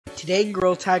Today in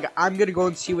Gorilla Tag, I'm gonna go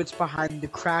and see what's behind the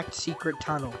cracked secret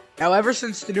tunnel. Now, ever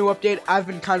since the new update, I've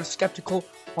been kind of skeptical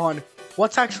on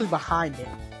what's actually behind it.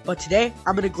 But today,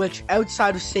 I'm gonna glitch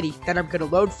outside of city, then I'm gonna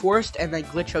load forest, and then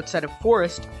glitch outside of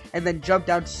forest, and then jump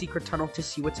down to secret tunnel to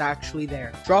see what's actually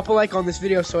there. Drop a like on this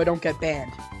video so I don't get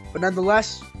banned. But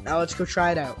nonetheless, now let's go try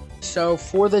it out. So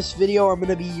for this video, I'm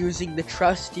gonna be using the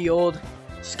trusty old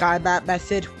sky map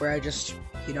method, where I just,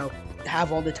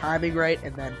 have all the timing right,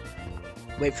 and then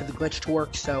wait for the glitch to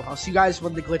work. So I'll see you guys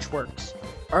when the glitch works.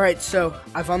 Alright, so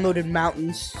I've unloaded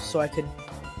mountains so I could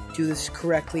do this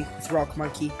correctly with Rock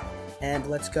Monkey, and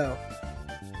let's go.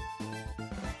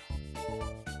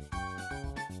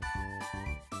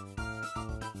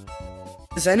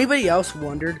 Has anybody else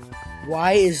wondered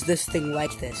why is this thing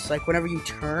like this? Like whenever you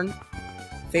turn,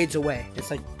 it fades away.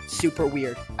 It's like super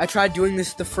weird. I tried doing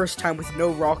this the first time with no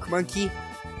Rock Monkey,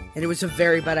 and it was a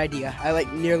very bad idea. I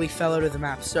nearly fell out of the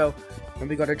map. So then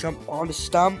we gotta jump on the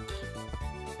stump,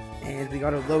 and we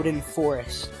gotta load in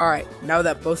forest. Alright, now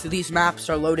that both of these maps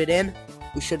are loaded in,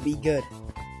 we should be good.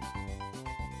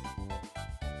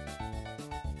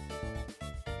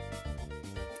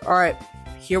 Alright,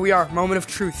 here we are, moment of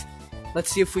truth. Let's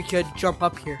see if we could jump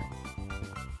up here.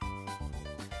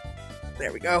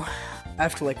 There we go. I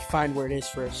have to find where it is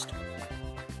first.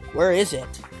 Where is it?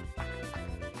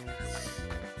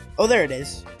 Oh, there it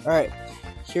is. Alright,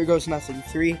 here goes nothing.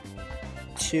 3,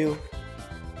 2,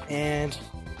 and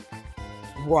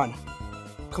 1.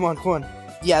 Come on, come on.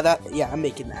 Yeah, I'm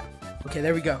making that. Okay,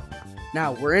 there we go.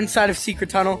 Now, we're inside of secret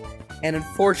tunnel, and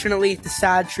unfortunately, the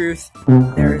sad truth,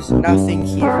 there is nothing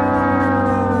here.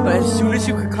 But as soon as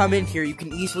you could come in here, you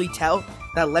can easily tell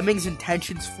that Lemming's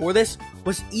intentions for this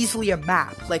was easily a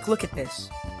map. Look at this.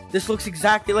 This looks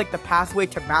exactly like the pathway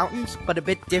to mountains, but a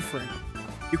bit different.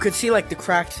 You could see the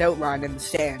cracked outline in the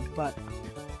sand, but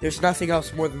there's nothing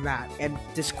else more than that, and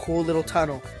this cool little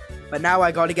tunnel. But now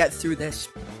I gotta get through this.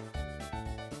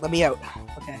 Let me out.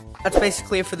 Okay. That's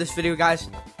basically it for this video, guys.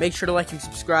 Make sure to like and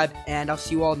subscribe, and I'll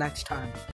see you all next time.